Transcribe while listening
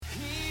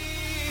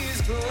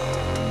Behold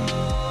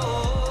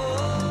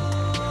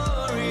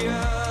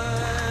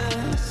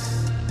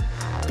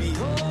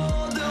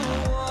the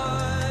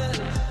one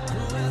who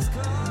has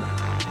come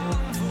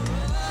for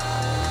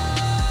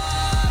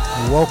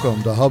us.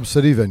 Welcome to Hub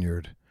City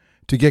Vineyard.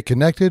 To get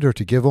connected or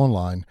to give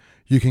online,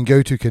 you can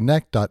go to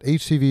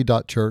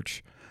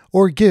connect.hcv.church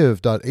or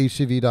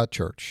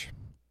give.hcv.church.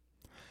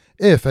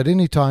 If at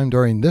any time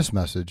during this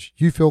message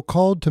you feel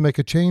called to make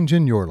a change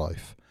in your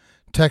life,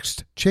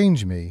 text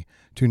Change Me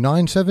to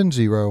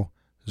 97000.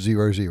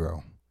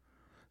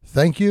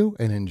 Thank you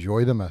and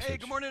enjoy the message. Hey,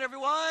 good morning,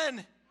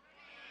 everyone.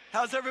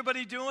 How's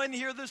everybody doing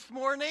here this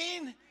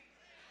morning?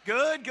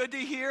 Good to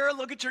hear.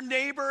 Look at your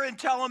neighbor and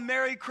tell him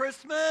Merry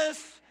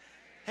Christmas.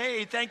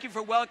 Hey, thank you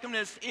for welcoming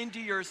us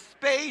into your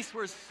space.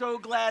 We're so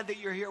glad that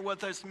you're here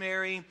with us.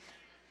 Merry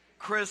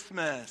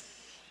Christmas.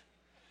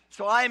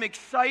 So I am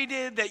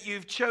excited that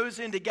you've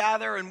chosen to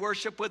gather and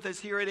worship with us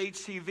here at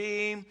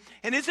HCV.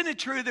 And isn't it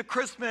true that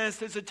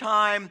Christmas is a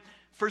time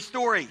for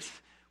stories?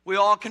 We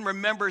all can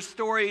remember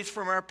stories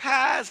from our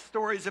past,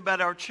 stories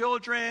about our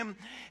children.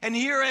 And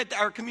here at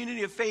our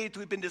community of faith,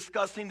 we've been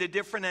discussing the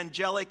different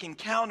angelic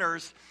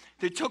encounters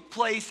that took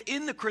place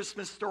in the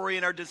Christmas story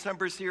in our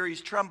December series,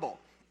 Tremble.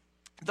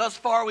 Thus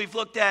far, we've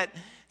looked at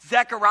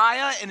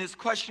Zechariah and his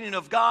questioning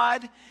of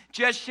God.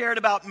 Jess shared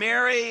about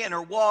Mary and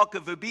her walk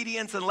of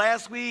obedience. And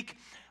last week,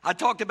 I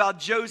talked about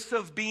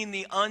Joseph being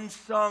the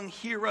unsung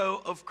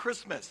hero of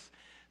Christmas.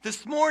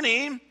 This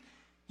morning,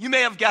 you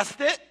may have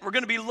guessed it, we're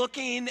going to be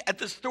looking at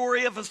the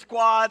story of a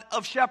squad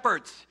of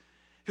shepherds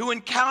who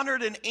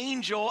encountered an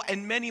angel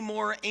and many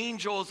more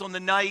angels on the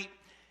night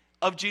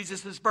of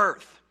Jesus'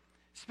 birth.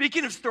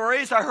 Speaking of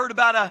stories, I heard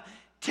about a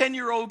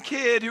 10-year-old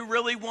kid who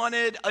really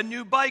wanted a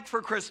new bike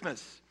for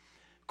Christmas.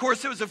 Of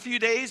course, it was a few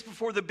days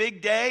before the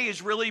big day.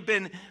 He's really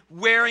been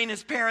wearing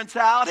his parents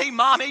out. Hey,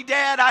 Mom, hey,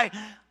 Dad,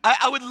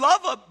 I would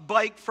love a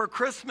bike for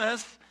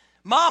Christmas.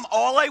 Mom,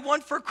 all I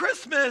want for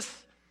Christmas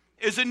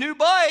is a new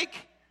bike.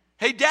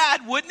 Hey,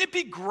 Dad, wouldn't it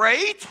be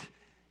great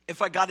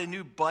if I got a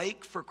new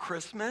bike for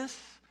Christmas?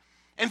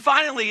 And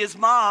finally, his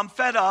mom,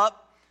 fed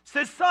up,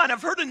 says, son,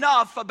 I've heard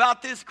enough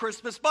about this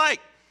Christmas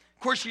bike.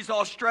 Of course, she's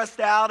all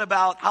stressed out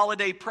about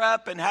holiday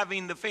prep and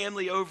having the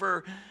family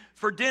over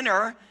for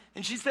dinner.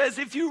 And she says,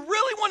 if you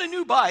really want a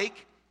new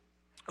bike,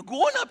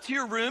 go on up to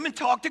your room and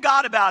talk to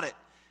God about it.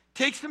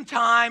 Take some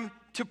time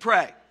to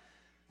pray.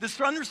 The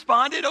son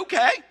responded,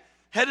 okay,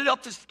 headed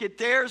up the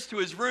stairs to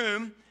his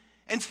room,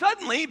 and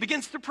suddenly he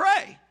begins to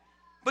pray.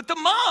 But the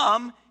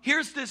mom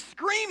hears this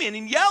screaming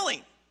and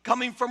yelling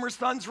coming from her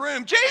son's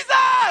room. Jesus,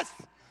 I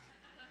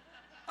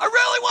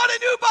really want a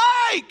new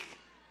bike.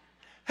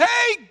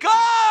 Hey,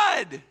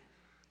 God,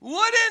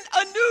 wouldn't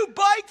a new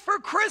bike for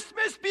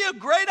Christmas be a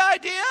great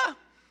idea?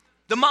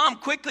 The mom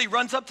quickly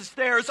runs up the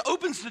stairs,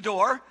 opens the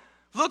door,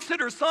 looks at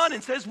her son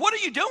and says, what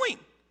are you doing?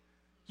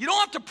 You don't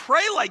have to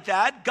pray like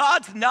that.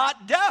 God's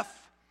not deaf.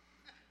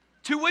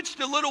 To which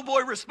the little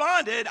boy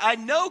responded, I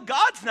know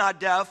God's not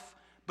deaf,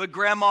 but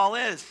Grandma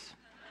is.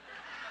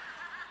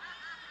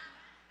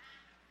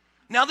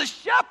 Now, the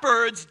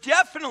shepherds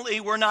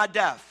definitely were not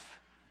deaf.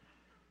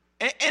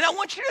 And I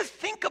want you to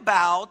think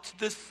about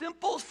the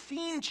simple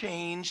scene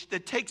change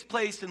that takes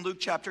place in Luke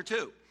chapter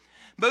 2.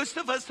 Most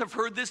of us have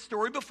heard this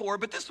story before,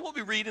 but this is what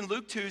we read in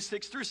Luke 2,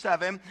 6 through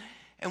 7.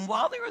 And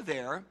while they were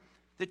there,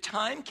 the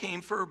time came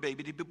for her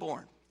baby to be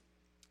born.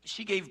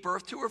 She gave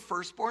birth to her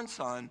firstborn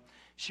son.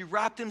 She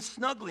wrapped him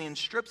snugly in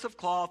strips of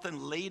cloth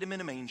and laid him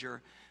in a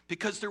manger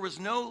because there was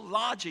no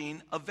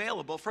lodging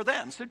available for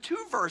them. So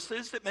 2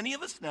 verses that many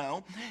of us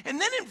know.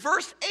 And then in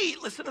verse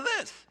 8, listen to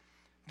this.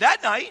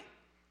 That night,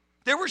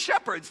 there were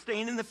shepherds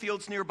staying in the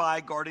fields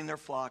nearby, guarding their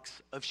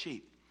flocks of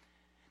sheep.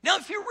 Now,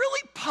 if you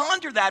really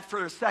ponder that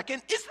for a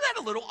second, isn't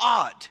that a little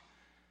odd?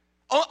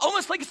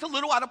 Almost like it's a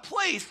little out of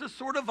place, it's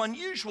sort of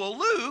unusual.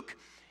 Luke,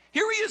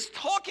 here he is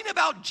talking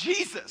about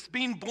Jesus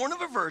being born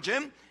of a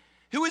virgin,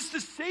 who is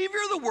the Savior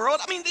of the world.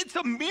 I mean, it's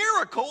a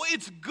miracle,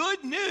 it's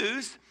good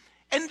news.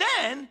 And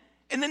then,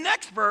 in the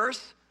next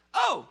verse,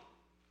 oh,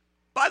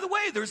 by the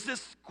way, there's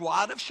this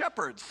squad of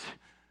shepherds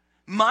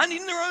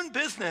minding their own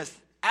business,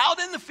 out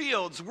in the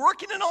fields,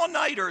 working an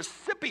all-nighter,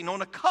 sipping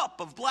on a cup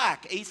of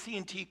black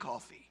AC&T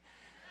coffee.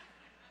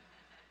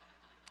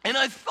 And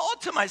I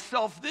thought to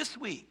myself this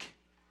week,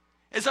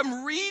 as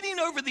I'm reading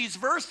over these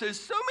verses,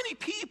 so many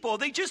people,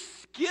 they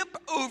just skip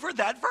over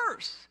that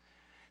verse.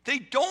 They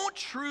don't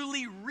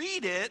truly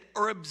read it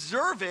or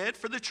observe it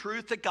for the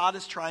truth that God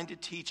is trying to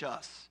teach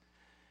us.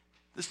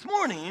 This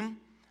morning,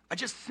 I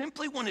just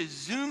simply want to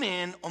zoom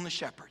in on the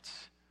shepherds.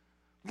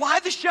 Why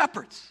the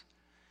shepherds?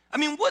 I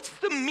mean, what's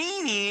the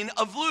meaning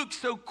of Luke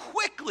so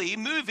quickly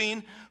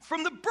moving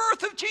from the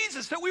birth of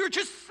Jesus that we were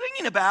just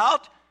singing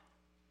about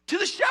to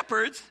the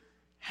shepherds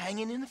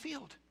hanging in the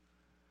field?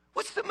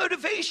 What's the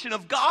motivation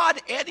of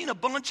God adding a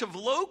bunch of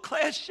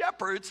low-class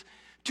shepherds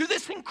to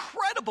this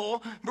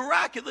incredible,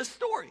 miraculous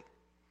story?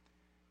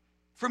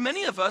 For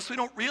many of us, we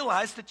don't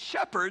realize that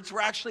shepherds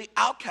were actually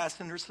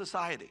outcasts in their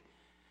society.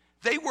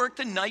 They worked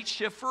the night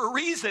shift for a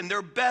reason.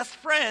 Their best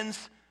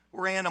friends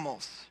were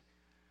animals.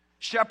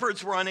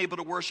 Shepherds were unable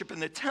to worship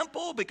in the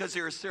temple because they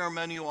were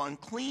ceremonial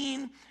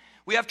unclean.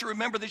 We have to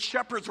remember that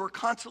shepherds were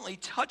constantly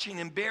touching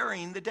and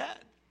burying the dead.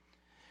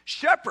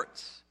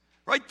 Shepherds,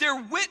 right,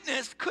 their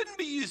witness couldn't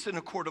be used in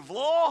a court of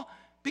law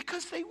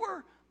because they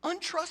were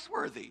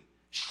untrustworthy.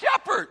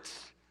 Shepherds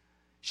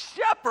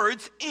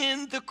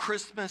in the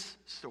Christmas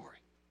story.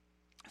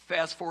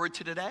 Fast forward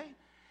to today.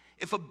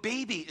 If a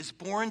baby is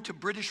born to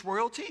British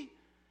royalty,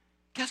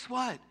 guess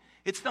what?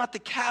 It's not the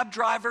cab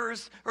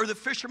drivers or the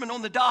fishermen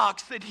on the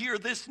docks that hear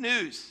this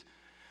news.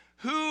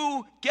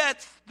 Who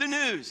gets the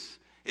news?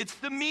 It's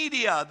the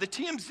media, the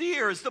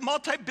TMZers, the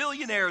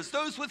multi-billionaires,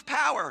 those with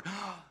power.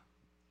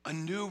 A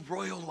new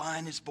royal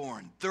line is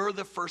born. They're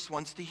the first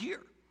ones to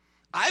hear.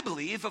 I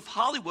believe if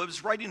Hollywood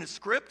was writing a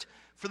script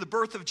for the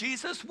birth of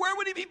Jesus, where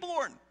would he be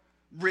born?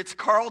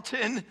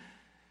 Ritz-Carlton,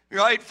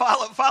 right?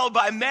 Followed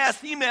by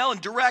mass email and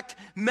direct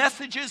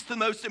messages to the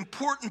most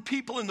important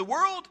people in the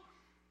world.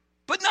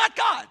 But not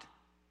God.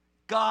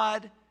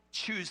 God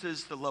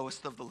chooses the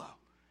lowest of the low.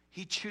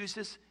 He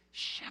chooses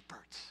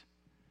shepherds.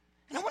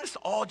 And I want us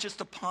all just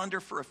to ponder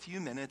for a few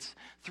minutes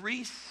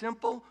 3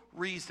 simple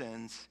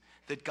reasons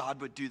that God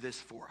would do this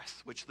for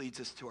us, which leads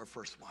us to our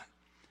first one.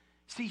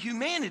 See,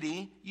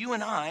 humanity, you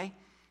and I,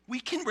 we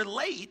can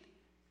relate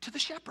to the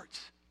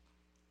shepherds.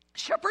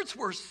 Shepherds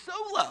were so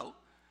low,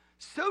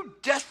 so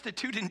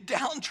destitute and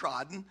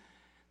downtrodden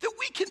that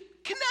we can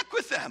connect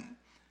with them.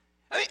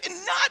 I mean, and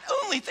not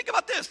only, think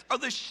about this, are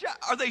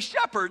they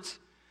shepherds,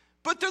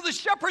 but they're the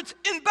shepherds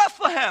in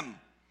Bethlehem,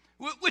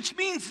 which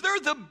means they're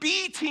the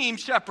B team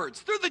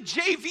shepherds. They're the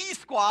JV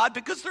squad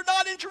because they're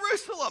not in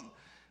Jerusalem.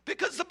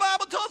 Because the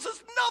Bible tells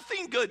us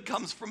nothing good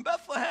comes from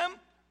Bethlehem.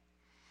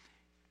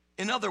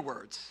 In other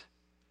words,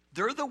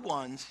 they're the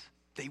ones,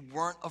 they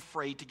weren't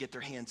afraid to get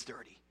their hands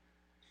dirty.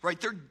 Right?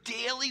 They're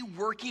daily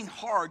working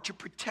hard to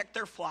protect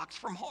their flocks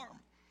from harm.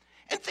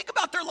 And think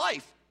about their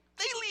life.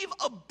 They live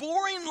a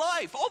boring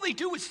life. All they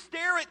do is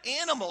stare at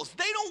animals.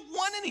 They don't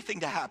want anything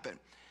to happen.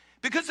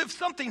 Because if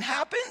something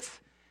happens,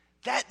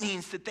 that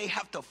means that they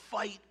have to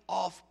fight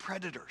off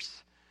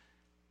predators.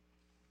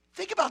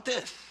 Think about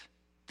this.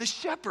 The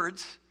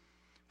shepherds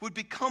would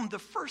become the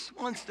first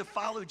ones to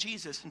follow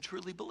Jesus and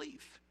truly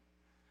believe.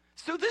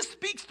 So this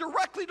speaks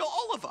directly to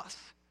all of us.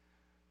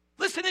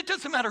 Listen, it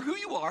doesn't matter who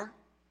you are.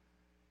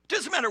 It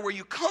doesn't matter where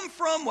you come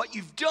from, what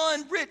you've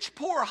done, rich,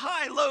 poor,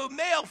 high, low,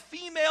 male,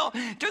 female.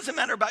 It doesn't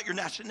matter about your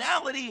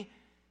nationality.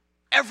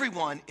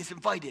 Everyone is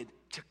invited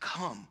to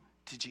come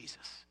to Jesus.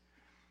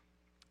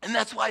 And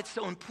that's why it's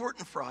so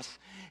important for us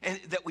and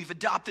that we've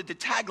adopted the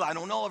tagline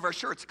on all of our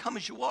shirts, "Come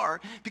as you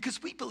are,"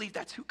 because we believe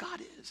that's who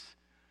God is.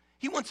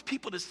 He wants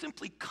people to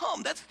simply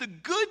come. That's the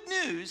good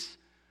news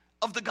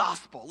of the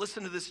gospel.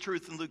 Listen to this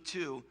truth in Luke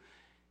 2,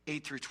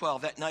 8 through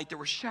 12. That night there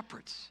were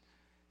shepherds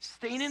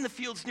staying in the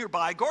fields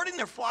nearby, guarding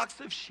their flocks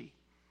of sheep.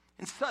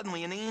 And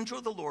suddenly an angel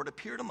of the Lord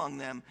appeared among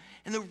them,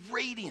 and the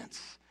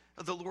radiance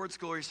of the Lord's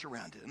glory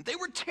surrounded them. They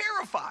were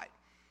terrified.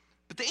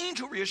 But the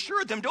angel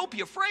reassured them, "Don't be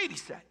afraid," he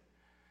said.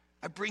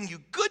 "I bring you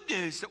good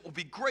news that will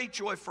be great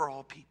joy for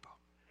all people.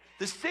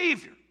 The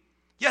Savior,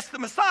 yes, the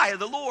Messiah,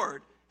 the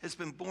Lord, has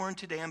been born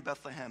today in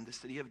Bethlehem, the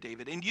city of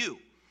David. And you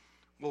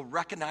will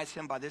recognize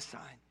him by this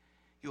sign.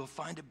 You will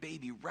find a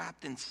baby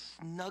wrapped in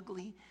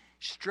snugly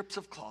strips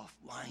of cloth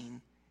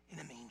lying in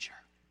a manger."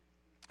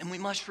 And we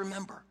must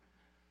remember,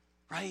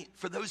 right,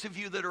 for those of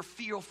you that are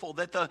fearful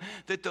that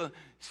the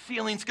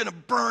ceiling's going to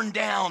burn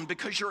down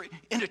because you're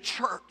in a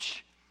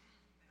church,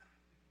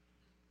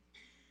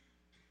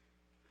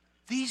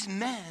 these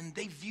men,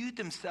 they viewed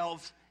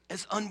themselves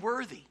as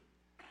unworthy,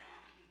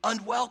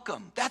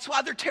 unwelcome. That's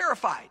why they're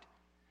terrified,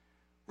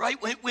 right?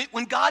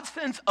 When God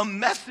sends a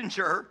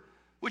messenger,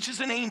 which is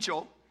an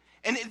angel,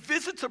 and it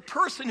visits a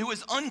person who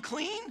is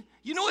unclean,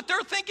 you know what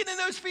they're thinking in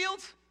those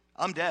fields?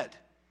 I'm dead.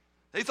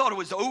 They thought it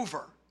was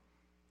over.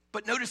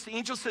 But notice the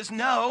angel says,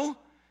 no,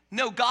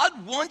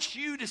 God wants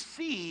you to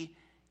see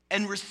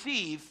and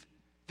receive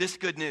this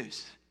good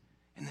news.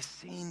 And the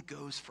same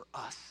goes for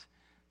us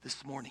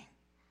this morning,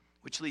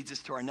 which leads us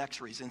to our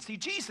next reason. See,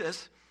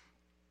 Jesus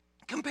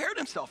compared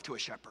himself to a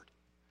shepherd.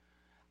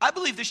 I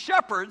believe the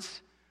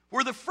shepherds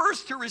were the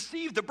first to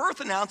receive the birth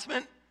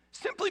announcement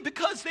simply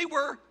because they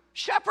were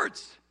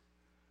shepherds.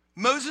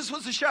 Moses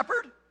was a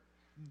shepherd.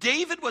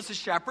 David was a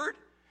shepherd.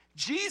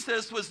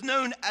 Jesus was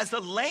known as a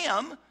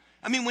lamb.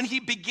 I mean, when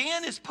he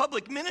began his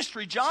public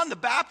ministry, John the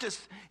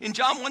Baptist in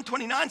John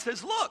 1:29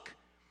 says, look,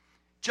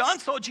 John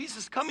saw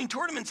Jesus coming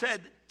toward him and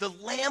said, "The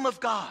Lamb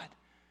of God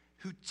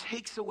who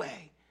takes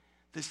away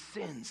the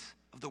sins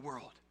of the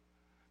world."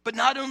 But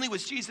not only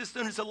was Jesus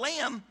known as a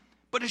lamb,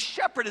 but a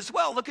shepherd as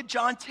well. Look at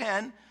John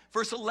 10,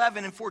 verse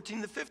 11 and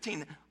 14 to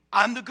 15.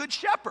 I'm the good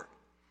shepherd.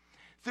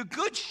 The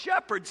good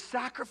shepherd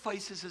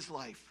sacrifices his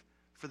life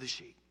for the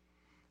sheep.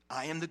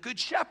 I am the good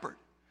shepherd.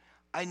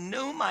 I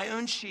know my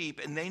own sheep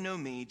and they know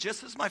me,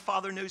 just as my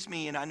Father knows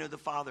me and I know the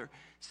Father.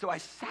 So I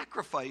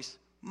sacrifice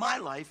my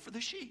life for the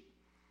sheep.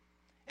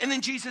 And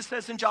then Jesus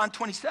says in John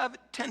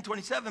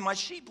 10:27, my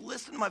sheep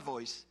listen to my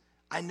voice.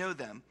 I know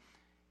them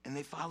and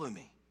they follow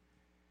me.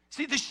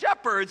 See, the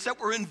shepherds that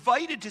were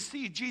invited to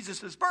see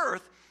Jesus'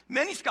 birth,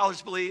 many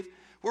scholars believe,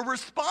 were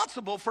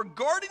responsible for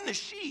guarding the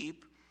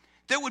sheep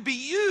that would be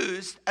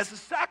used as a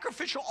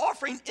sacrificial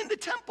offering in the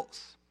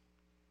temples.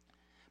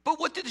 But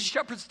what did the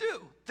shepherds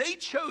do? They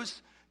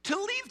chose to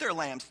leave their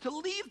lambs, to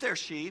leave their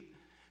sheep,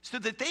 so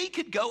that they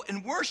could go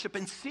and worship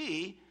and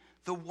see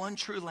the one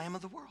true Lamb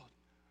of the world.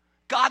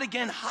 God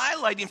again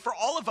highlighting for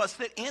all of us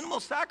that animal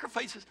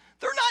sacrifices,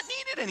 they're not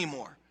needed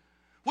anymore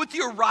with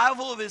the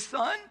arrival of his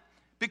son,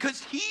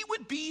 because he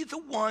would be the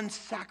one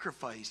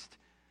sacrificed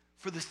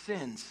for the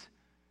sins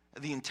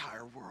of the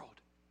entire world.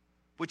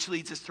 Which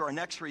leads us to our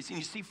next reason.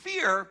 You see,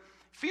 fear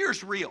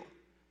is real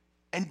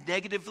and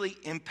negatively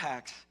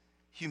impacts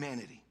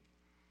humanity.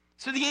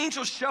 So the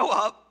angels show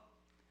up,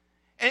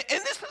 and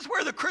this is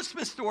where the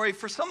Christmas story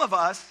for some of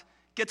us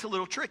gets a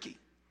little tricky.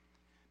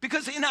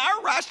 Because in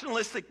our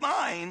rationalistic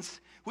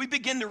minds, we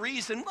begin to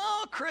reason,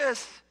 well,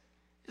 Chris,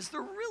 is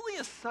there really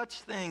a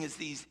such thing as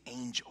these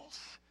angels?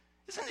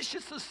 Isn't this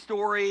just a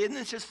story? Isn't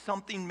it just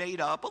something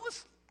made up? Well,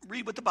 let's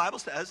read what the Bible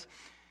says.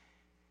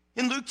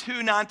 In Luke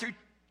 2, 9 through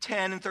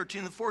 10 and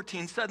 13 and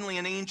 14, suddenly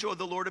an angel of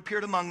the Lord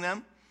appeared among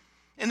them,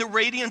 and the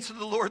radiance of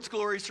the Lord's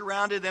glory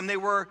surrounded them. They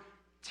were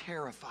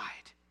terrified.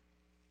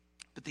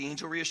 But the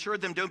angel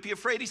reassured them, don't be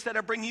afraid. He said,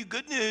 I bring you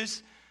good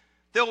news.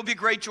 There will be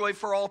great joy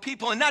for all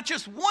people. And not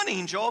just one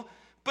angel,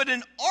 but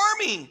an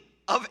army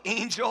of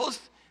angels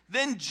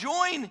then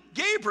join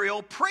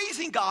Gabriel,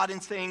 praising God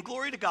and saying,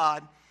 glory to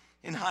God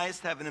in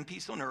highest heaven and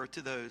peace on earth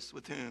to those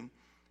with whom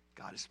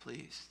God is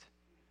pleased.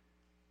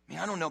 I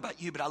mean, I don't know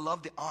about you, but I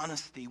love the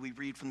honesty we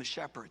read from the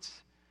shepherds.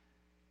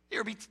 They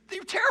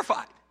were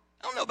terrified.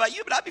 I don't know about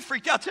you, but I'd be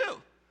freaked out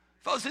too.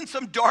 If I was in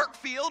some dark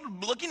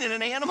field looking at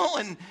an animal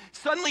and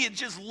suddenly it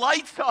just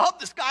lights up,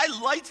 the sky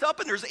lights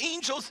up and there's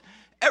angels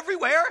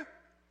everywhere.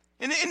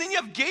 And then you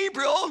have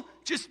Gabriel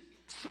just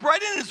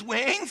spreading his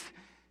wings,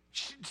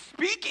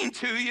 speaking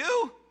to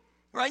you,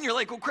 right? And you're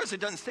like, well, Chris, it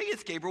doesn't say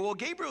it's Gabriel. Well,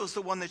 Gabriel is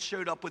the one that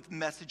showed up with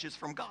messages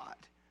from God.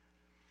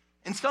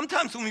 And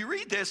sometimes when we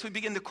read this, we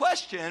begin to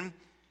question,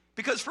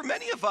 because for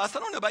many of us, I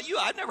don't know about you,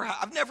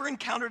 I've never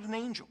encountered an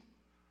angel,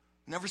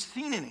 never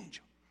seen an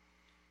angel.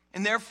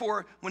 And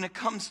therefore, when it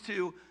comes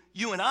to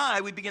you and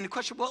I, we begin to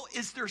question, well,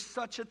 is there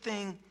such a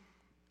thing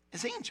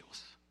as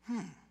angels?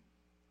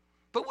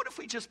 But what if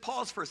we just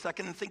pause for a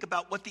second and think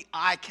about what the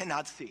eye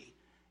cannot see?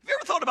 Have you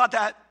ever thought about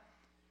that?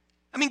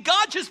 I mean,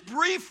 God just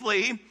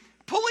briefly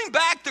pulling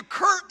back the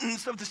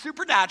curtains of the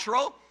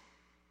supernatural,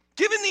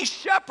 giving these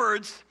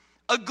shepherds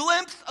a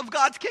glimpse of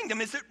God's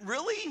kingdom. Is it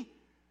really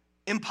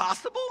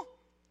impossible?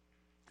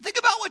 Think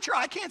about what your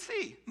eye can't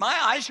see. My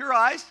eyes, your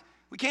eyes,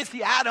 we can't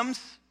see atoms.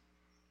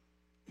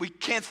 We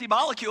can't see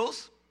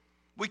molecules.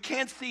 We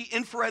can't see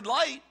infrared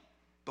light,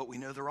 but we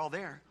know they're all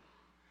there.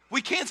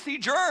 We can't see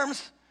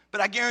germs,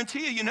 but I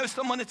guarantee you know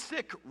someone that's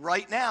sick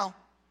right now.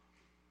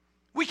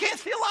 We can't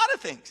see a lot of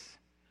things.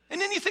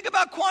 And then you think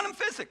about quantum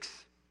physics.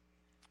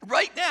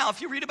 Right now,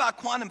 if you read about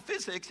quantum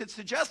physics, it's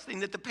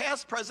suggesting that the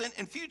past, present,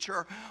 and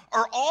future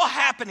are all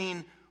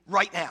happening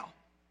right now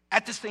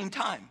at the same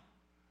time.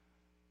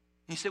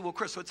 You say, well,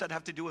 Chris, what's that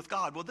have to do with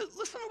God? Well,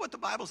 listen to what the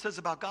Bible says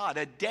about God.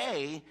 A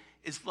day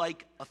is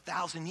like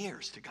 1,000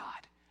 years to God,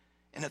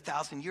 and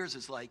 1,000 years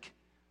is like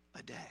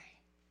a day.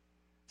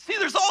 See,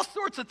 there's all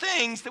sorts of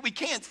things that we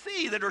can't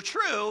see that are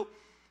true,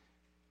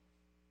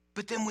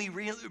 but then we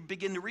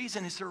begin to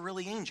reason, is there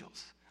really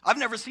angels? I've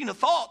never seen a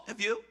thought, have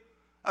you?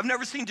 I've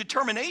never seen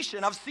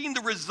determination. I've seen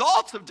the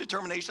results of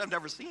determination. I've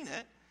never seen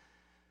it.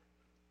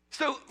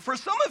 So for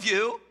some of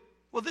you,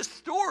 well, this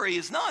story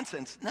is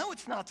nonsense. No,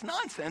 it's not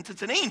nonsense.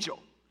 It's an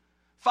angel,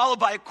 followed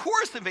by a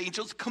chorus of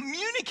angels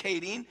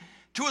communicating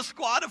to a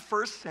squad of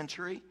first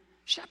century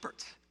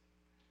shepherds.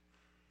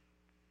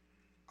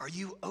 Are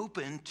you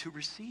open to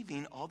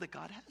receiving all that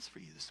God has for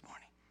you this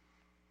morning?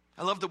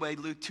 I love the way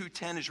Luke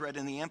 2:10 is read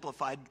in the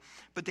Amplified.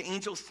 But the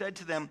angel said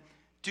to them,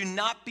 do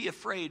not be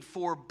afraid,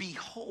 for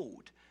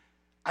behold,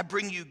 I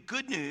bring you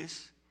good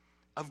news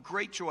of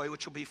great joy,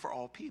 which will be for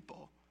all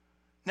people.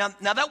 Now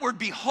that word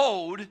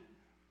behold,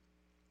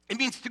 it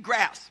means to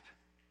grasp,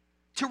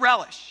 to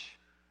relish.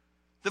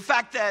 The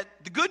fact that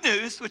the good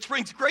news, which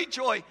brings great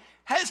joy,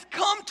 has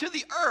come to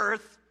the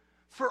earth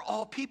for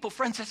all people.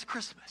 Friends, that's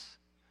Christmas.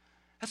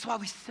 That's why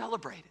we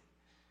celebrate it.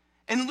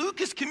 And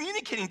Luke is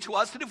communicating to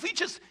us that if we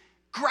just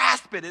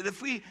grasp it,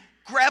 if we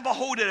grab a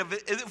hold of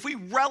it, if we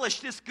relish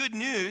this good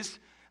news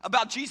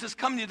about Jesus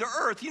coming to the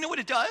earth, you know what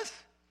it does?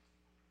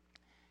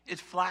 It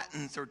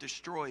flattens or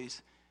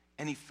destroys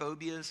any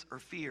phobias or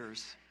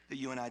fears that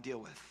you and I deal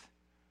with.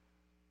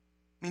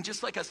 I mean,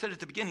 just like I said at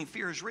the beginning,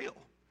 fear is real.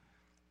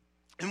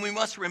 And we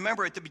must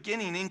remember at the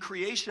beginning in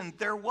creation,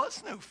 there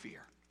was no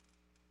fear.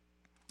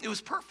 It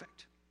was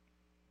perfect.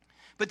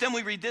 But then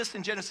we read this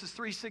in Genesis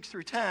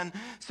 3:6-10.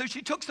 So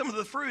she took some of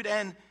the fruit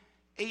and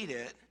ate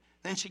it.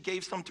 Then she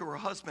gave some to her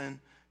husband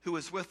who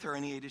was with her,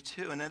 and he ate it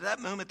too. And at that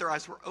moment, their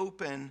eyes were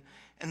open,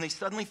 and they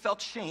suddenly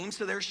felt shame.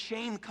 So there's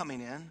shame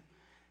coming in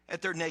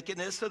at their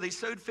nakedness. So they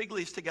sewed fig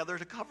leaves together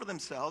to cover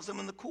themselves. And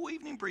when the cool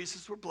evening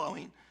breezes were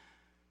blowing,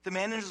 the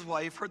man and his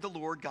wife heard the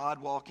Lord God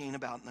walking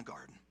about in the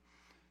garden.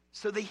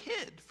 So they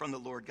hid from the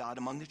Lord God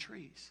among the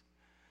trees.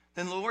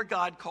 Then the Lord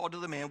God called to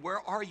the man,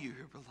 "Where are you?"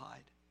 He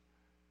replied,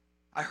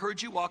 "I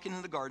heard you walking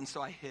in the garden,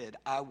 so I hid.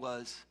 I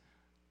was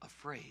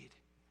afraid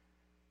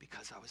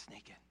because I was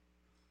naked."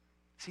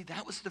 See,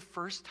 that was the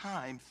first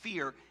time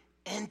fear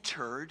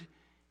entered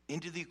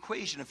into the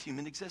equation of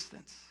human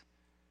existence.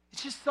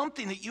 It's just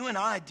something that you and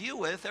I deal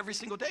with every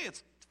single day.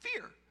 It's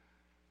fear.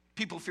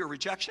 People fear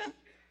rejection,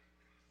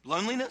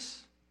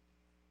 loneliness.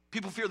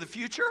 People fear the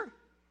future.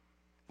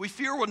 We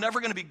fear we're never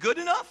going to be good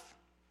enough.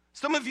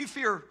 Some of you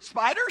fear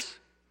spiders.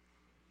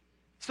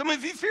 Some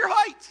of you fear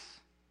heights.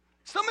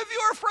 Some of you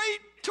are afraid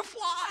to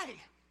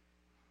fly.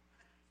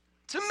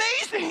 It's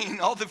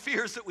amazing, all the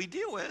fears that we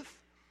deal with.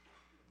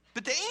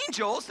 But the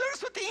angels,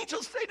 notice what the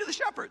angels say to the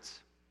shepherds.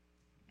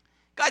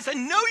 Guys, I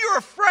know you're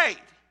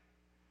afraid.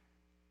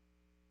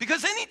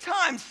 Because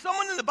anytime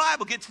someone in the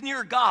Bible gets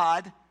near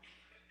God,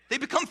 they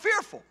become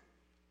fearful.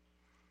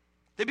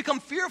 They become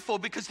fearful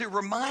because they're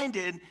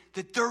reminded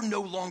that they're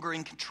no longer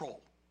in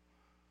control,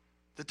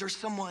 that there's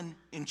someone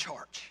in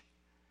charge.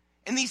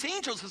 And these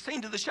angels are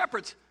saying to the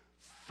shepherds,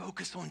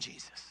 focus on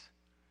Jesus.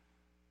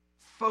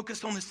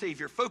 Focus on the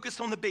Savior. Focus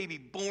on the baby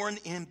born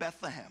in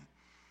Bethlehem.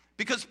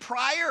 Because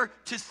prior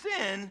to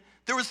sin,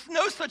 there was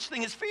no such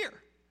thing as fear.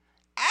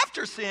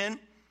 After sin,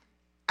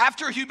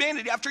 after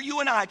humanity, after you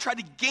and I tried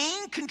to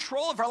gain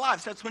control of our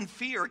lives, that's when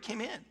fear came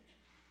in.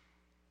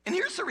 And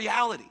here's the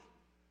reality.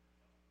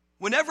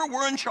 Whenever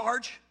we're in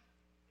charge,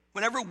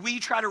 whenever we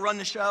try to run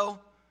the show,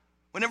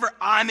 whenever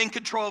I'm in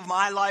control of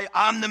my life,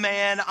 I'm the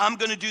man, I'm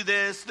going to do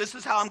this, this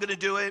is how I'm going to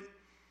do it,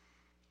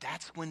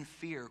 that's when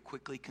fear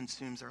quickly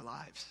consumes our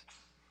lives.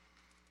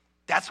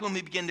 That's when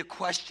we begin to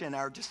question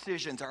our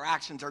decisions, our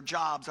actions, our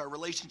jobs, our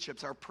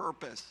relationships, our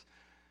purpose.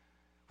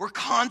 We're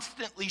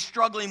constantly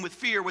struggling with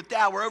fear, with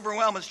doubt. We're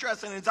overwhelmed with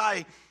stress and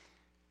anxiety.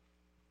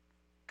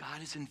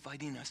 God is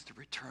inviting us to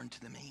return to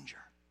the manger.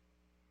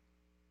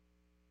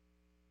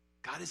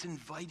 God is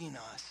inviting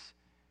us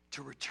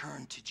to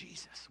return to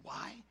Jesus.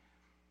 Why?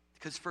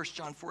 Because 1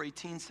 John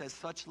 4:18 says,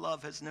 such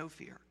love has no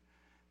fear,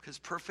 because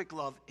perfect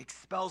love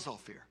expels all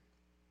fear.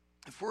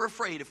 If we're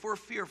afraid, if we're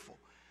fearful,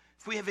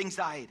 if we have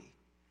anxiety,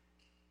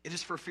 it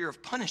is for fear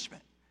of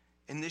punishment.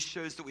 And this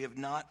shows that we have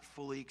not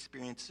fully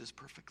experienced his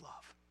perfect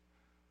love.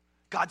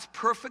 God's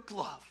perfect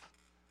love,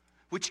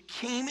 which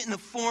came in the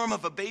form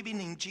of a baby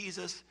named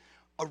Jesus,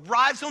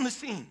 arrives on the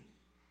scene.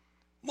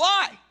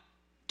 Why?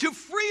 To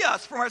free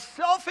us from our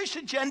selfish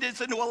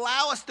agendas and to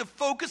allow us to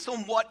focus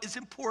on what is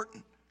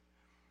important.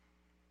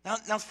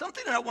 Now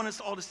something that I want us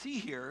all to see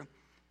here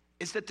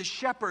is that the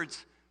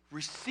shepherds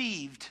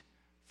received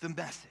the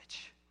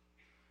message.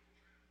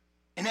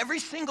 And every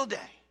single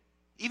day,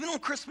 even on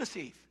Christmas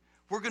Eve,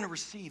 we're going to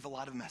receive a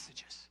lot of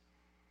messages.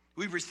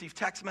 We receive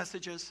text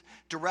messages,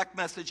 direct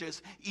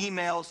messages,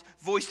 emails,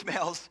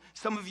 voicemails.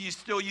 Some of you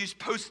still use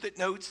Post-it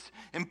notes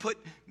and put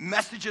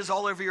messages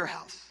all over your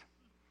house.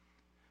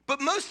 But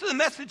most of the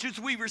messages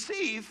we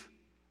receive,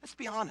 let's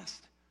be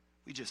honest,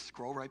 we just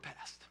scroll right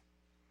past.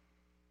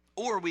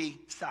 Or we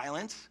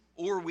silence,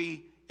 or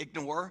we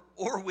ignore,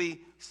 or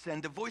we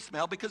send a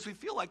voicemail because we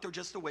feel like they're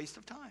just a waste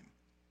of time.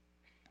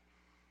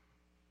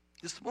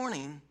 This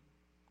morning,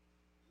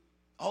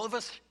 all of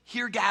us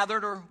here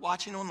gathered or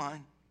watching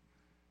online,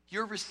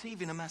 you're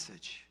receiving a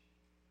message.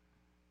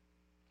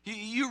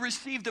 You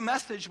received a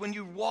message when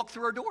you walked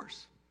through our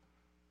doors.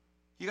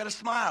 You got a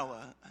smile,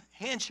 a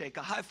handshake,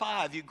 a high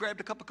five. You grabbed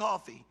a cup of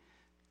coffee.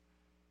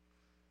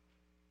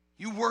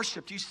 You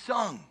worshiped. You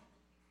sung.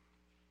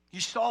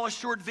 You saw a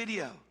short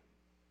video.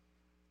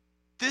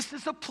 This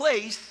is a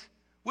place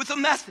with a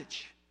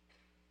message.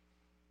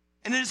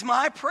 And it is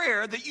my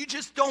prayer that you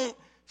just don't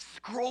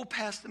scroll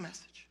past the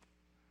message.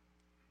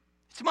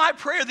 It's my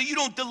prayer that you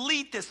don't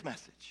delete this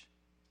message.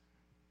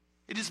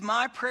 It is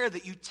my prayer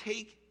that you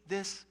take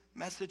this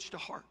message to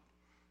heart.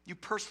 You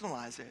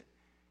personalize it.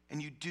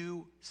 And you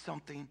do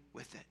something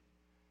with it.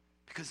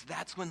 Because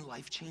that's when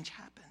life change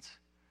happens.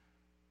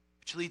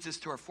 Which leads us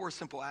to our 4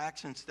 simple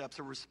action steps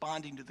of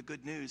responding to the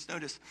good news.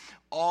 Notice,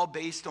 all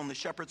based on the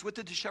shepherds. What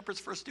did the shepherds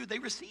first do? They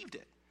received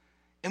it.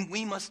 And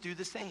we must do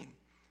the same.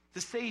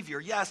 The Savior,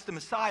 yes, the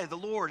Messiah, the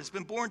Lord, has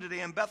been born today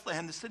in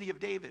Bethlehem, the city of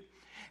David.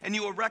 And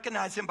you will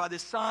recognize him by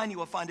this sign. You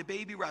will find a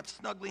baby wrapped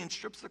snugly in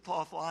strips of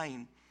cloth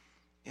lying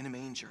in a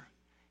manger.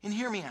 And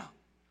hear me out.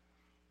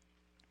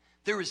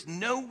 There is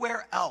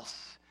nowhere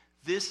else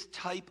this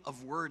type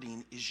of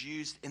wording is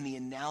used in the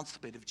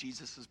announcement of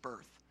Jesus'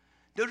 birth.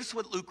 Notice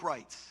what Luke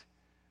writes.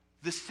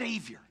 The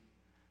Savior,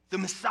 the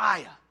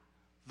Messiah,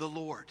 the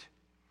Lord.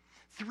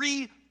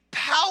 3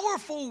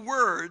 powerful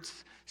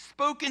words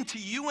spoken to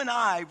you and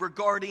I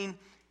regarding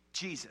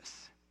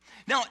Jesus.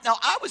 Now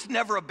I was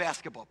never a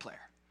basketball player.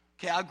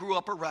 Okay, I grew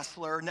up a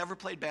wrestler, never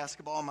played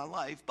basketball in my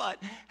life,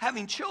 but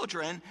having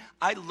children,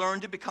 I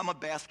learned to become a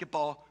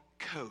basketball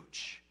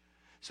coach.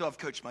 So I've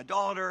coached my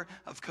daughter,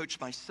 I've coached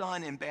my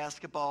son in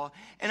basketball,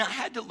 and I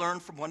had to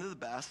learn from one of the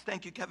best.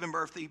 Thank you, Kevin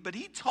Murphy. But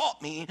he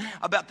taught me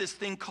about this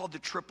thing called the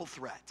triple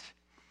threat.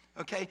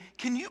 Okay,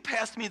 can you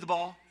pass me the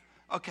ball?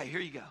 Okay, here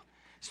you go.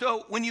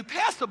 So when you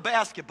pass a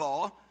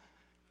basketball,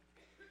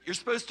 you're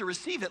supposed to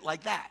receive it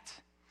like that.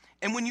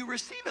 And when you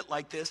receive it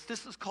like this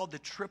is called the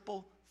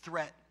triple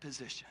threat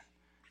position.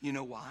 You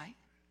know why?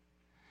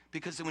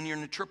 Because when you're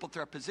in a triple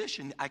threat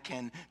position, I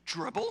can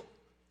dribble,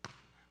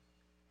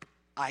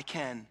 I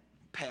can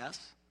pass,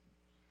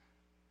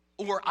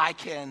 or I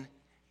can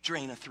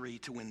drain a three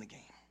to win the game.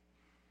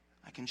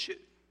 I can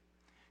shoot.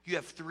 You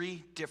have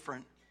three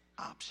different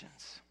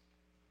options.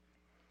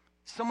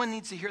 Someone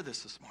needs to hear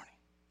this morning.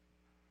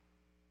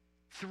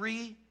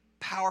 Three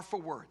powerful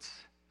words.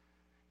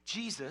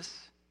 Jesus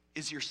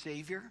is your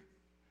Savior.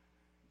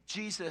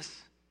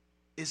 Jesus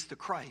is the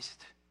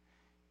Christ.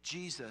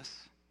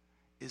 Jesus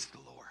is the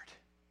Lord.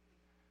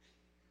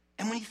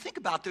 And when you think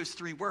about those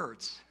three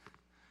words,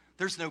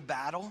 there's no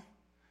battle,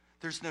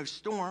 there's no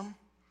storm,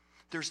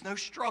 there's no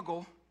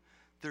struggle,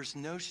 there's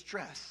no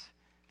stress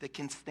that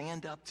can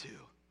stand up to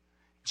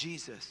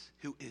Jesus,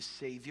 who is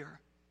Savior,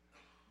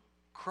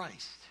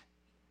 Christ,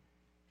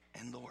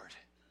 and Lord.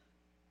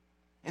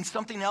 And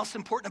something else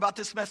important about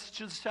this message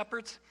to the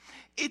shepherds,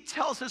 it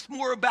tells us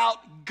more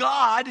about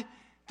God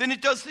than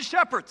it does the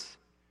shepherds.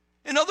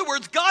 In other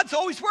words, God's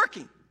always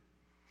working.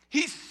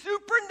 He's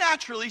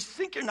supernaturally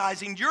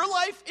synchronizing your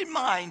life and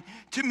mine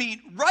to meet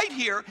right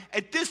here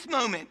at this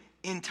moment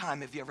in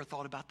time. Have you ever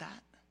thought about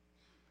that?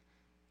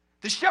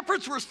 The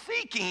shepherds were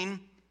seeking,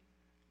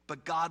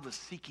 but God was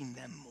seeking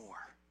them more.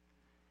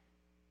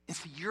 And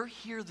so you're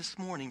here this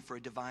morning for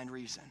a divine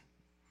reason,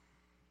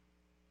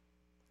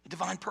 a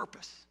divine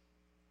purpose.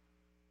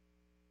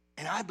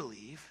 And I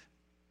believe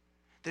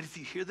that if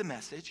you hear the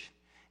message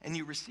and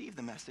you receive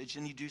the message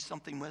and you do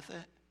something with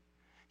it,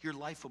 your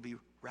life will be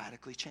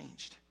radically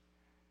changed.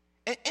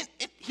 And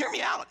hear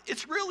me out.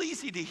 It's real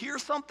easy to hear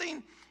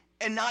something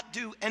and not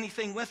do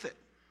anything with it.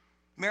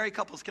 Married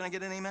couples, can I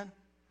get an amen?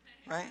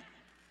 Right?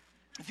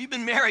 If you've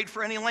been married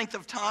for any length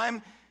of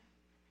time,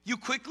 you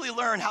quickly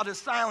learn how to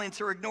silence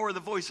or ignore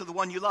the voice of the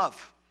one you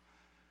love.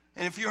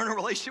 And if you're in a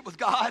relationship with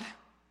God,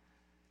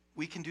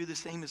 we can do the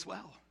same as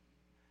well.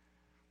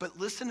 But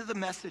listen to the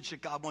message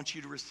that God wants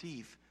you to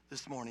receive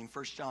this morning.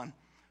 1 John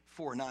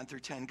 4, 9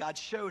 through 10. God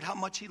showed how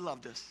much he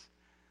loved us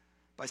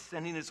by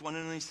sending his one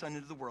and only Son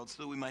into the world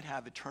so that we might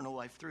have eternal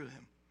life through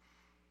him.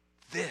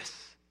 This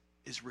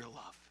is real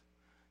love.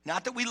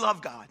 Not that we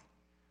love God,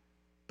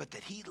 but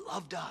that he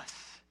loved us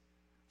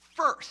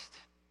first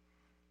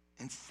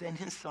and sent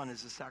his Son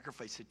as a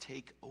sacrifice to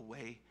take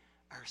away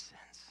our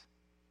sins.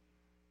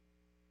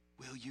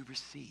 Will you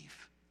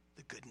receive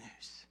the good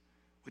news?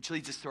 Which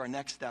leads us to our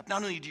next step.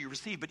 Not only do you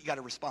receive, but you got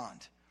to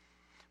respond.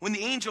 When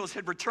the angels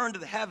had returned to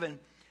the heaven,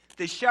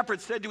 the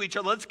shepherds said to each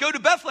other, let's go to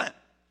Bethlehem.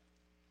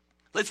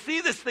 Let's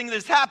see this thing that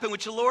has happened,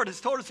 which the Lord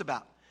has told us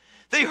about.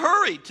 They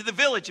hurried to the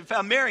village and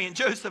found Mary and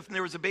Joseph, and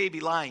there was a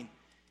baby lying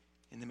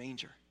in the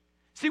manger.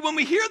 See, when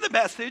we hear the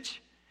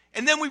message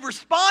and then we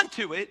respond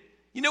to it,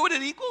 you know what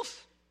it equals?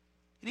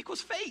 It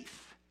equals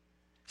faith.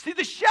 See,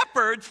 the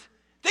shepherds,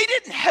 they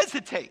didn't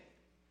hesitate.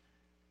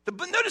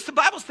 Notice the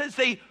Bible says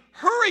they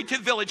hurried to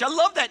the village. I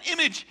love that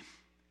image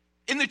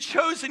in the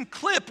Chosen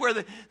clip where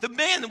the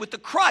man with the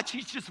crutch,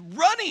 he's just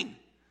running.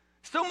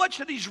 So much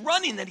that he's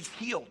running that he's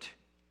healed.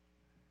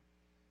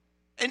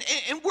 And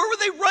where were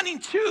they running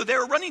to? They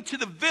were running to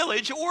the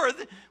village, or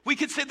we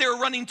could say they were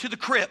running to the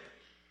crib.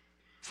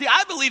 See,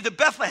 I believe that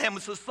Bethlehem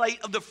was the site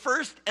of the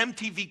first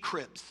MTV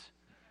Cribs.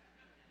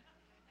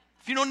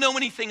 If you don't know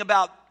anything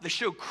about the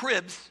show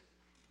Cribs,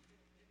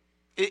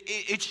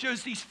 it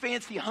shows these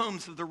fancy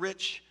homes of the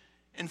rich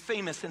and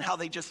famous and how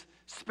they just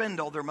spend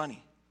all their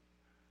money.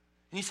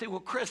 And you say, well,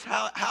 Chris,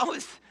 how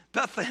is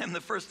Bethlehem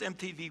the first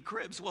MTV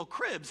Cribs? Well,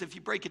 Cribs, if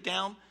you break it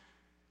down,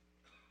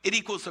 it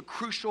equals a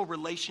crucial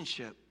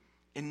relationship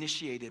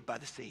initiated by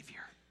the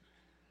Savior.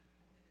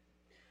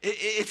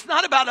 It's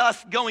not about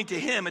us going to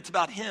him. It's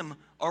about him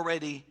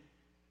already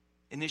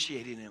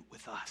initiating it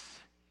with us.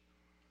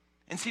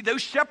 And see,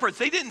 those shepherds,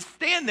 they didn't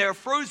stand there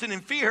frozen in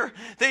fear.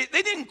 They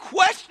didn't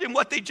question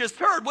what they just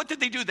heard. What did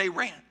they do? They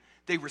ran.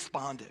 They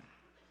responded.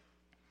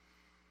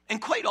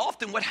 And quite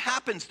often what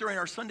happens during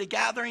our Sunday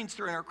gatherings,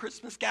 during our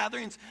Christmas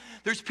gatherings,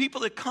 there's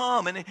people that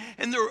come and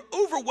they're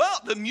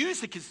overwhelmed. The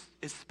music is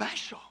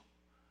special.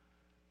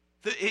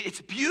 It's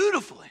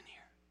beautiful in here.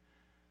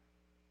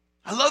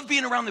 I love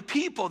being around the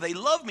people. They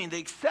love me and they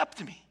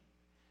accept me.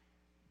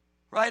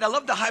 Right? I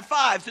love the high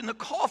fives and the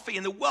coffee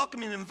and the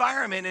welcoming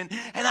environment.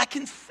 And I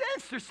can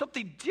sense there's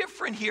something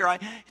different here.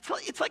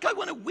 It's like I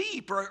want to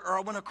weep or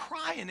I want to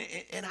cry.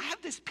 And I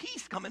have this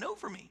peace coming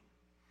over me.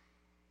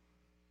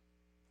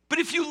 But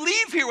if you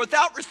leave here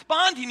without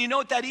responding, you know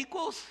what that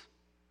equals?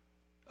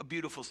 A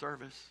beautiful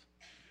service.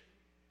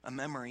 A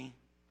memory.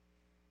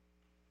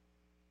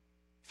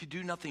 If you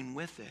do nothing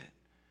with it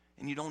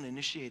and you don't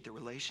initiate the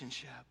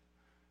relationship,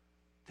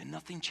 then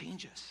nothing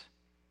changes.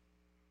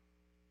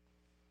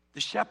 The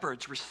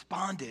shepherds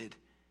responded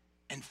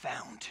and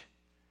found.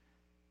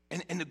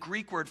 And the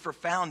Greek word for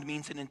found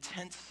means an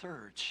intense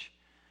search.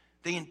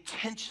 They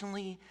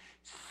intentionally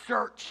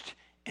searched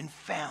and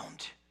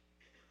found.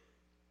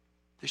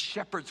 The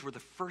shepherds were the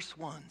first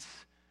ones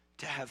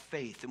to have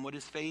faith. And what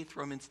is faith?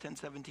 Romans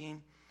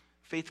 10:17.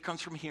 Faith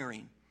comes from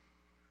hearing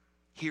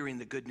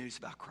the good news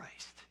about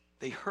Christ.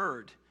 They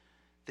heard,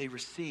 they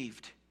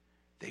received,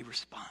 they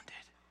responded.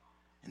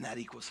 And that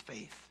equals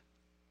faith.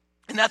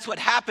 And that's what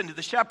happened to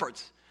the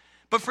shepherds.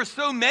 But for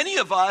so many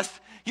of us,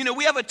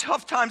 we have a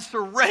tough time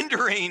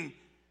surrendering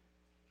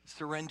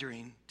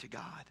to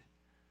God.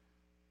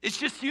 It's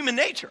just human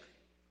nature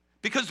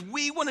because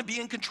we want to be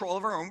in control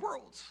of our own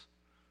worlds.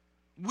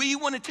 We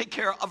want to take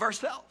care of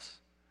ourselves.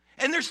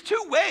 And there's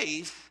two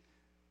ways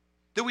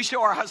that we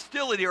show our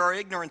hostility or our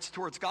ignorance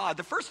towards God.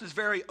 The first is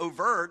very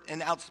overt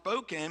and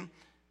outspoken.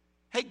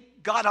 Hey,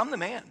 God, I'm the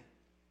man.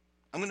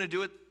 I'm going to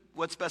do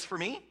what's best for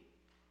me.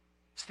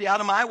 Stay out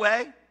of my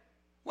way.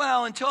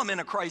 Well, until I'm in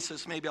a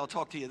crisis, maybe I'll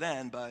talk to you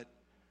then, but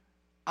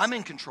I'm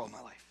in control of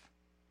my life.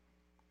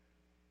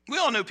 We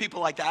all know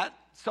people like that,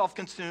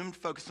 self-consumed,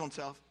 focused on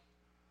self.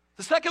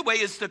 The second way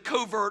is the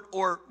covert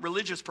or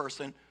religious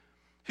person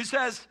who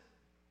says,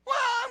 well,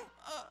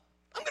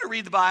 I'm going to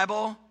read the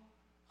Bible.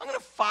 I'm going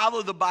to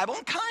follow the Bible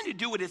and kind of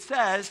do what it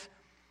says,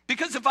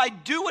 because if I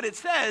do what it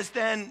says,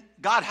 then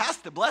God has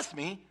to bless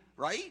me,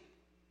 right?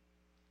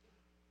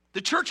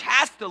 The church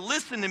has to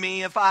listen to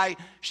me if I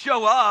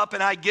show up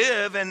and I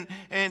give and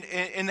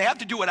they have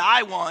to do what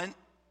I want.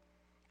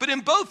 But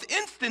in both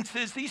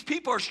instances, these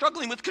people are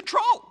struggling with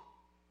control.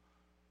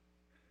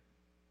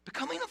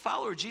 Becoming a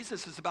follower of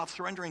Jesus is about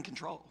surrendering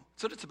control.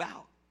 That's what it's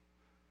about.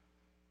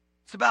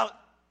 It's about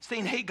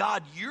saying, hey,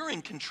 God, you're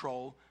in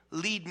control.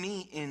 Lead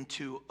me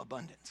into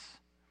abundance.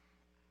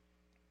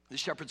 The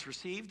shepherds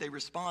received, they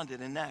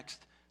responded, and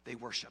next, they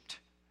worshiped.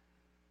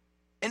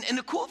 And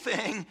the cool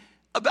thing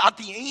about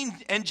the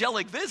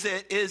angelic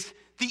visit is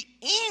the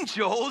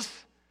angels,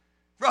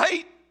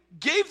 right,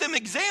 gave them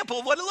example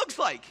of what it looks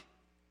like.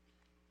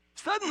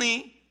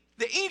 Suddenly,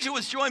 the angel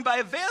was joined by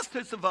a vast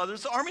host of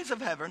others, the armies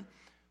of heaven,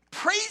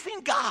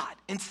 praising God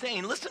and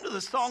saying, listen to the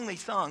song they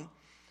sung,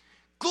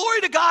 glory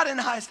to God in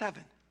the highest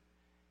heaven,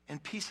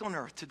 and peace on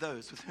earth to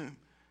those with whom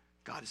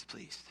God is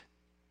pleased.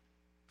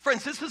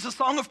 Friends, this is a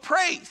song of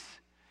praise.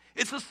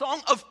 It's a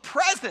song of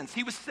presence.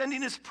 He was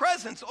sending his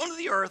presence onto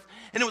the earth,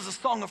 and it was a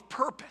song of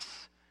purpose.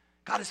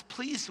 God is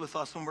pleased with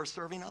us when we're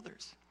serving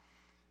others.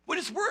 What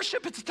is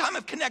worship? It's a time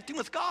of connecting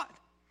with God.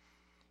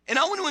 And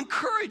I want to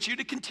encourage you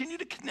to continue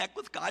to connect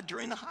with God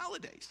during the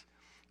holidays.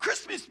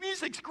 Christmas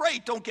music's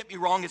great. Don't get me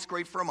wrong. It's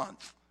great for a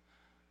month.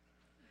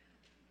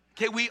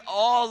 Okay, we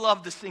all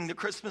love to sing the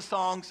Christmas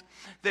songs.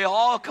 They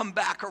all come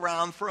back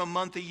around for a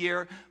month a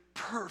year.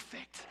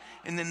 Perfect.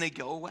 And then they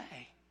go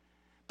away.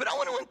 But I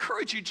want to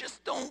encourage you,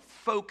 just don't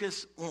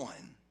focus on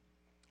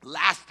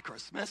last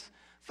Christmas.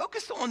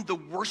 Focus on the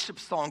worship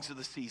songs of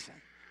the season.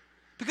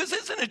 Because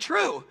isn't it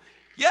true?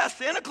 Yes,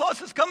 Santa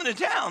Claus is coming to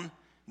town.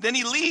 Then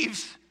he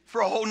leaves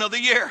for a whole nother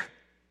year.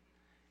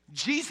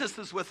 Jesus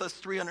is with us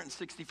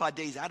 365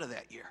 days out of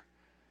that year.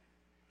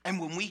 And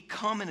when we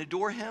come and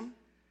adore him,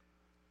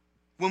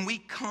 when we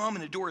come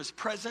and adore his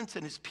presence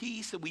and his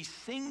peace and we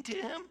sing to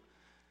him,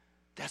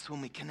 that's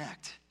when we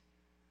connect.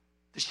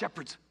 The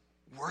shepherds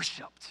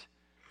worshiped.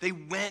 They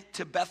went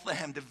to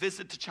Bethlehem to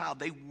visit the child.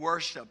 They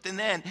worshiped. And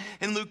then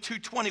in Luke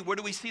 2:20, what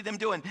do we see them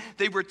doing?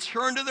 They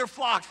returned to their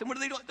flocks. And what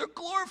are they doing? They're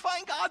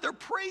glorifying God. They're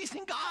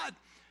praising God.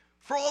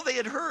 For all they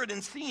had heard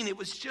and seen, it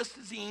was just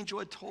as the angel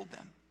had told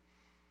them.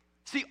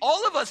 See,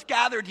 all of us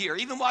gathered here,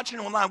 even watching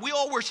online, we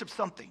all worship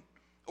something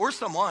or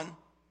someone.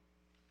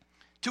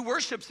 To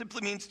worship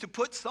simply means to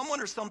put someone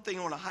or something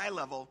on a high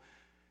level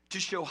to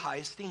show high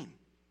esteem.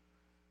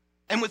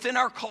 And within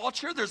our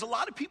culture, there's a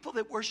lot of people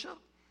that worship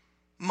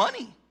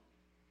money.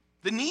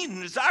 The need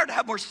and desire to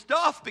have more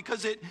stuff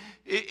because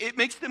it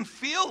makes them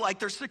feel like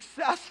they're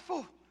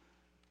successful.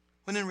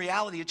 When in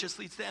reality, it just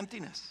leads to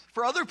emptiness.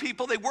 For other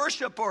people, they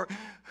worship or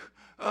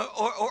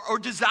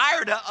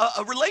desire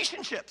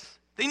relationships.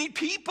 They need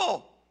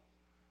people.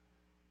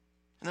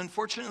 And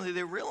unfortunately,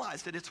 they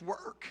realize that it's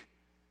work.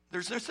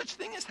 There's no such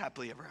thing as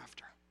happily ever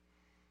after.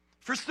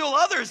 For still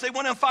others, they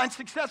want to find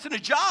success in a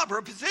job or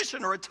a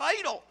position or a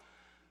title.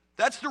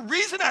 That's the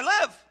reason I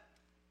live.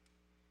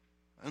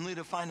 Only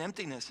to find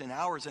emptiness in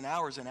hours and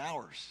hours and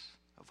hours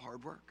of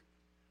hard work.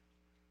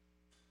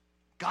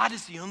 God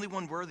is the only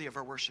one worthy of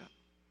our worship.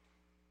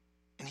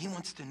 And he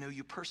wants to know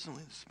you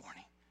personally this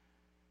morning.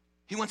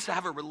 He wants to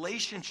have a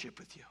relationship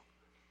with you.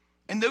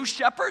 And those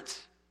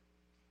shepherds,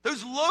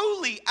 those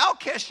lowly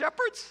outcast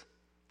shepherds,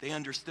 they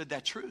understood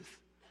that truth.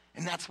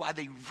 And that's why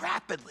they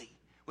rapidly,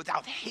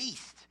 without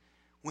haste,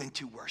 went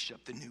to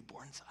worship the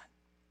newborn son.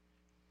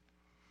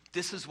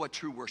 This is what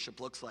true worship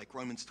looks like,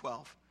 Romans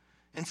 12.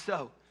 And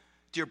so,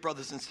 dear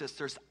brothers and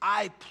sisters,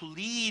 I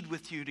plead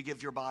with you to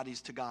give your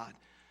bodies to God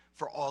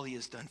for all he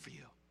has done for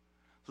you.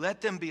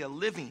 Let them be a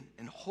living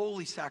and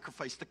holy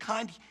sacrifice, the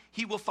kind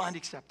he will find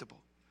acceptable.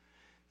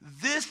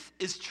 This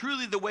is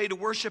truly the way to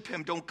worship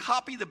him. Don't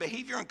copy the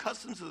behavior and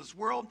customs of this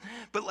world,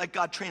 but let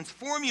God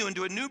transform you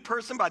into a new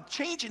person by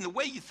changing the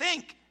way you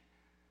think.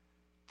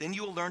 Then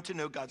you will learn to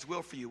know God's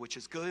will for you, which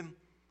is good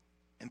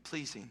and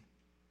pleasing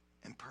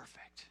and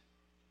perfect.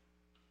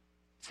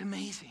 It's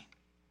amazing.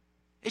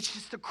 It's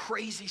just a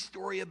crazy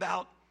story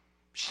about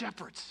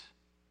Shepherds.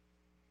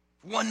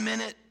 1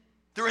 minute,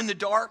 they're in the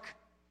dark.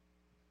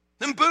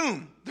 Then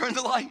boom, they're in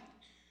the light.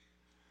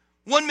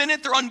 1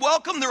 minute, they're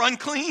unwelcome, they're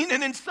unclean,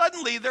 and then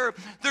suddenly their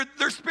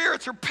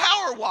spirits are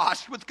power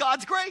washed with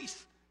God's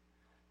grace.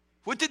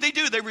 What did they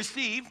do? They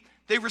received,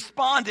 they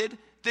responded,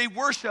 they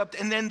worshiped,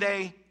 and then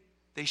they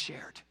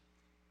shared.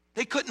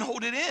 They couldn't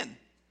hold it in.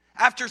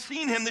 After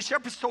seeing him, the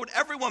shepherds told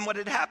everyone what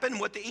had happened,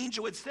 what the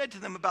angel had said to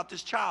them about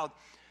this child.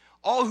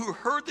 All who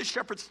heard the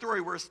shepherd's story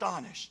were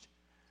astonished.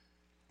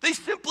 They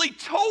simply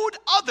told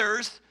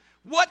others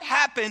what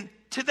happened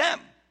to them.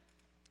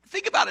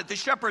 Think about it. The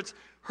shepherds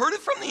heard it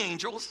from the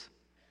angels,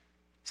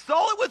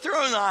 saw it with their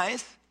own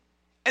eyes,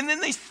 and then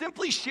they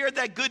simply shared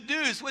that good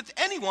news with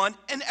anyone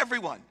and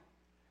everyone.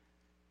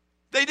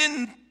 They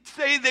didn't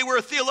say they were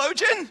a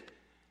theologian.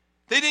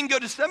 They didn't go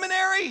to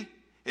seminary.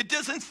 It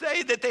doesn't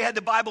say that they had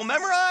the Bible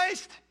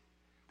memorized.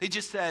 They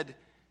just said,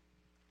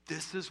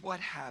 this is what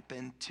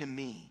happened to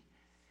me.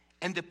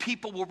 And the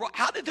people were,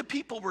 how did the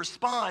people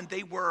respond?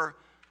 They were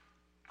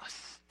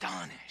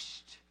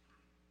astonished.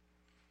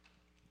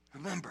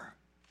 Remember,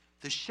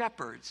 the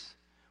shepherds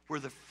were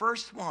the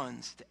first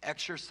ones to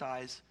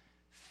exercise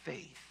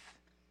faith.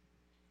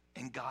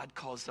 And God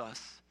calls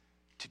us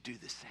to do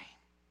the same.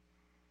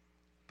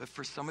 But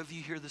for some of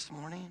you here this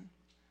morning,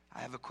 I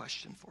have a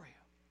question for you.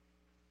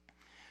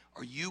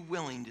 Are you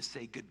willing to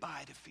say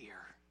goodbye to fear?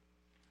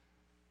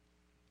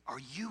 Are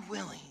you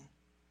willing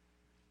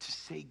to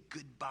say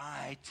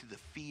goodbye to the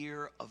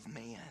fear of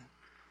man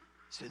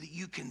so that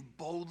you can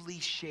boldly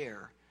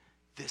share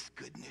this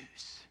good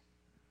news?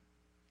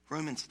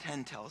 Romans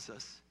 10 tells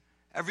us,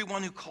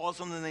 everyone who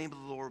calls on the name of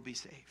the Lord will be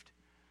saved.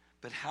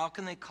 But how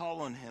can they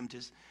call on him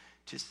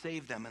to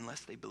save them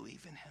unless they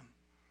believe in him?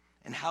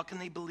 And how can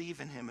they believe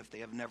in him if they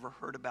have never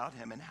heard about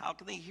him? And how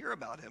can they hear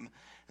about him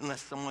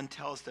unless someone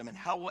tells them? And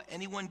how will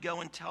anyone go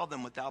and tell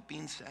them without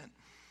being sent?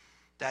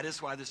 That is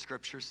why the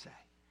scriptures say,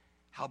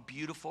 how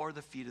beautiful are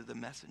the feet of the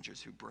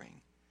messengers who bring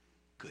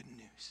good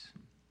news.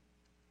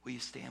 Will you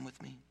stand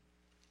with me?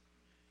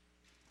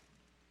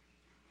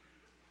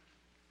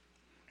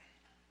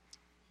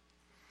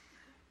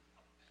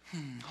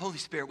 Holy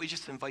Spirit, we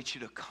just invite you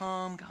to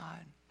come,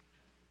 God.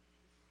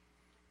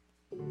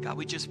 God,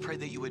 we just pray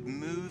that you would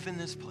move in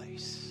this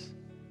place.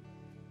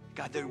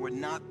 God, there would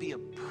not be a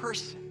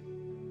person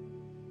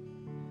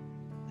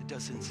that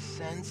doesn't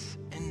sense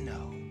and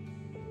know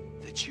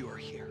that you are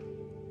here.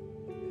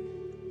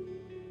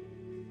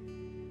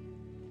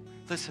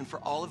 Listen, for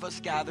all of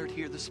us gathered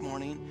here this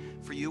morning,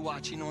 for you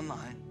watching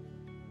online,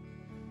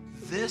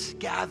 this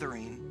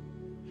gathering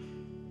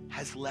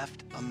has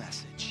left a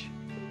message.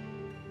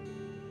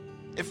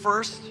 It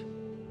first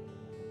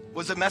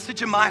was a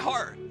message in my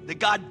heart that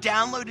God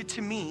downloaded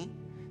to me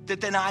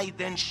that I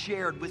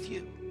shared with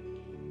you.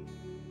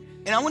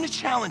 And I want to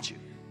challenge you.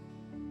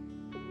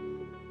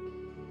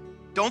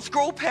 Don't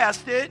scroll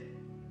past it.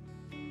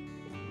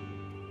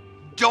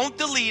 Don't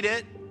delete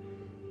it.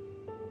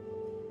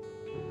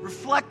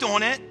 Reflect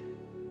on it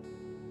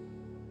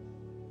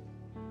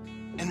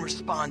and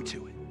respond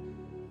to it.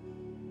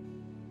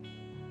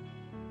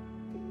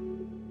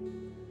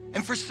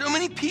 And for so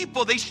many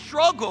people, they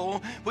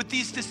struggle with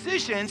these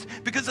decisions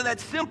because of that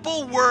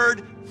simple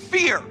word,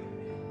 fear.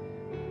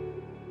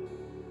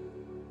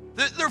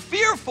 They're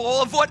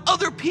fearful of what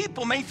other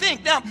people may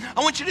think. Now,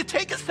 I want you to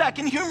take a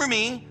second, humor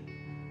me,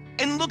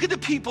 and look at the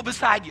people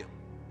beside you.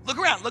 Look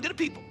around, look at the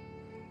people.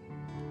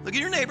 Look at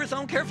your neighbors, I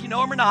don't care if you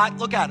know them or not,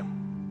 look at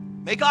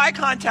them. Make eye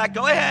contact,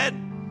 go ahead.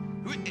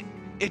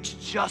 It's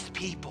just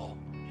people.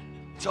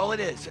 That's all it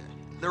is.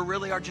 There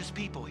really are just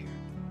people here.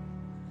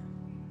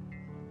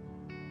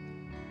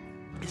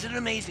 Isn't it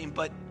amazing?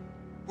 But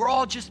we're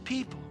all just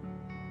people.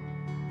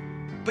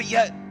 But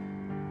yet,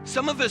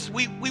 some of us,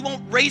 we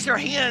won't raise our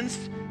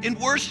hands in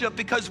worship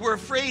because we're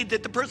afraid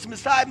that the person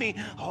beside me,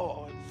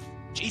 oh,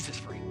 it's Jesus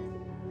for you.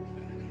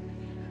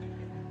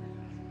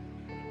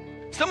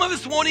 Some of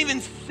us won't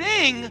even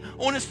sing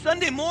on a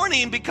Sunday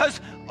morning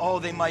because, oh,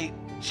 they might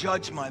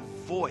judge my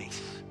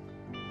voice.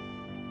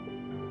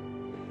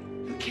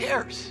 Who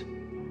cares?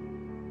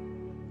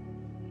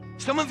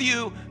 Some of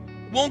you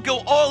won't go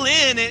all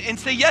in and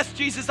say, yes,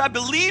 Jesus, I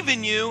believe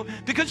in you,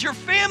 because your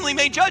family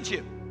may judge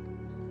you.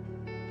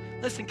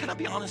 Listen, can I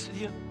be honest with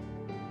you?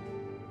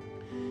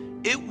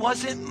 It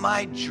wasn't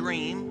my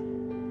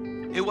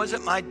dream, it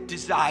wasn't my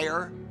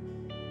desire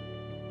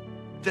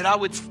that I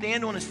would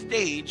stand on a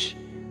stage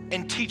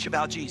and teach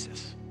about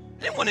Jesus.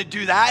 I didn't want to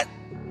do that.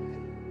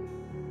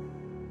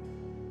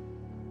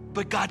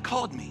 But God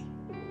called me.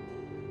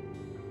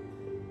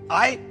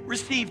 I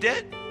received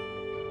it.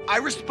 I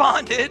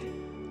responded.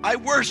 I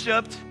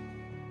worshiped,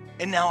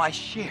 and now I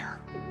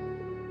share.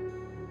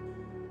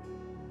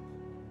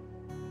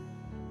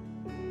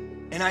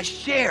 And I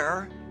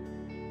share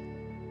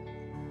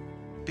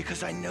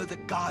because I know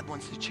that God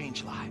wants to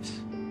change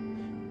lives.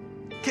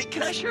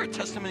 Can I share a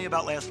testimony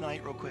about last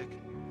night real quick?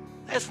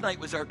 Last night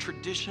was our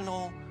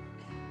traditional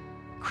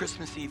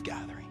Christmas Eve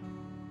gathering.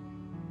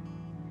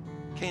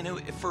 Okay,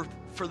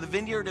 for the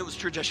vineyard, it was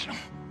traditional,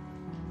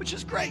 which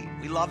is great.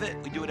 We love it.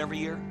 We do it every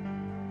year.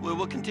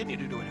 We'll continue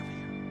to do it every year.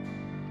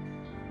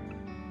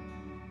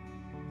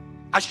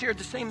 I shared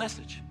the same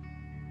message.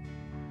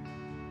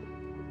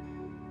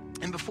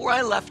 And before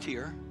I left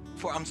here,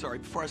 before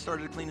I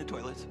started to clean the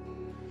toilets,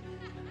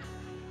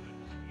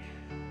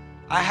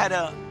 I had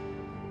a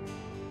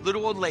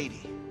little old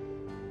lady,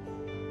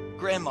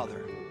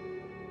 grandmother.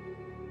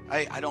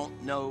 I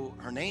don't know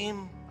her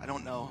name. I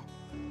don't know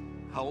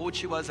how old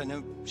she was. I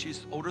know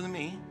she's older than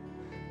me.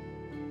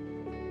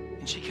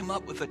 And she came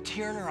up with a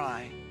tear in her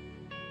eye,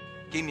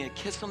 gave me a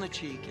kiss on the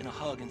cheek and a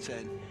hug and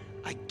said,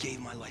 I gave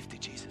my life to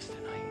Jesus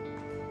tonight.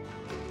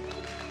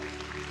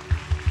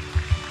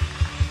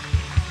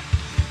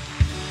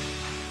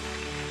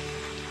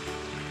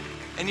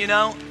 And you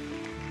know,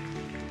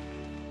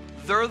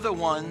 they're the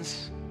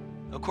ones,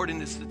 according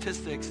to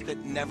statistics,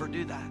 that never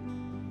do that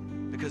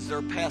because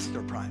they're past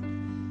their prime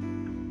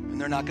and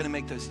they're not going to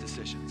make those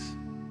decisions.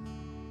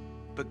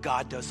 But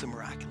God does the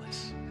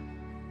miraculous.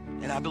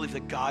 And I believe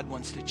that God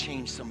wants to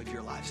change some of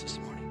your lives this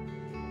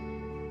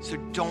morning. So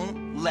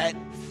don't let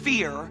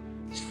fear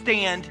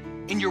stand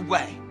in your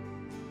way.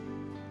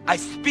 I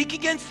speak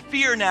against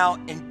fear now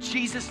in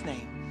Jesus'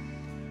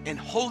 name. And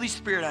Holy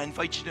Spirit, I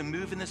invite you to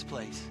move in this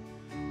place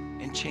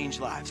and change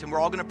lives. And we're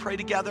all going to pray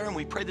together, and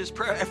we pray this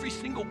prayer every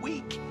single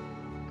week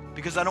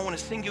because I don't want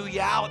to single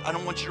you out. I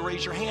don't want you to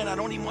raise your hand. I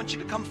don't even want you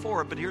to come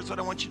forward, but here's what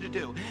I want you to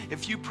do.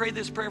 If you pray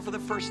this prayer for the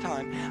first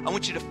time, I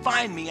want you to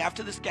find me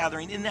after this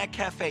gathering in that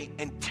cafe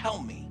and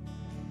tell me,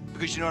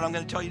 because you know what I'm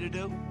going to tell you to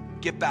do?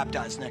 Get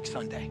baptized next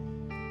Sunday,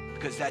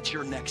 because that's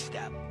your next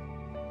step.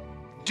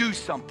 Do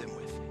something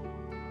with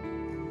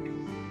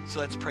it. So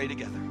let's pray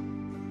together.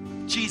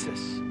 Jesus,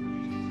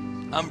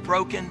 I'm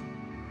broken.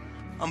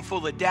 I'm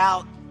full of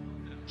doubt,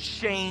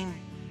 shame,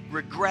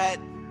 regret,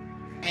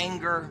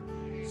 anger,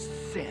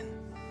 sin.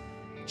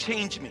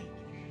 Change me.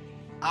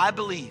 I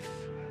believe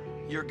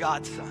you're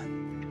God's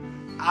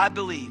son. I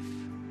believe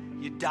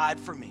you died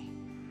for me.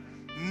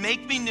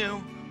 Make me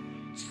new.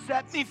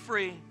 Set me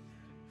free.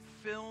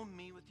 Fill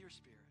me with your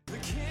spirit. The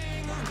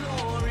King of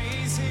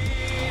Glory's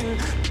here.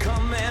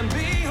 Come and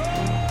be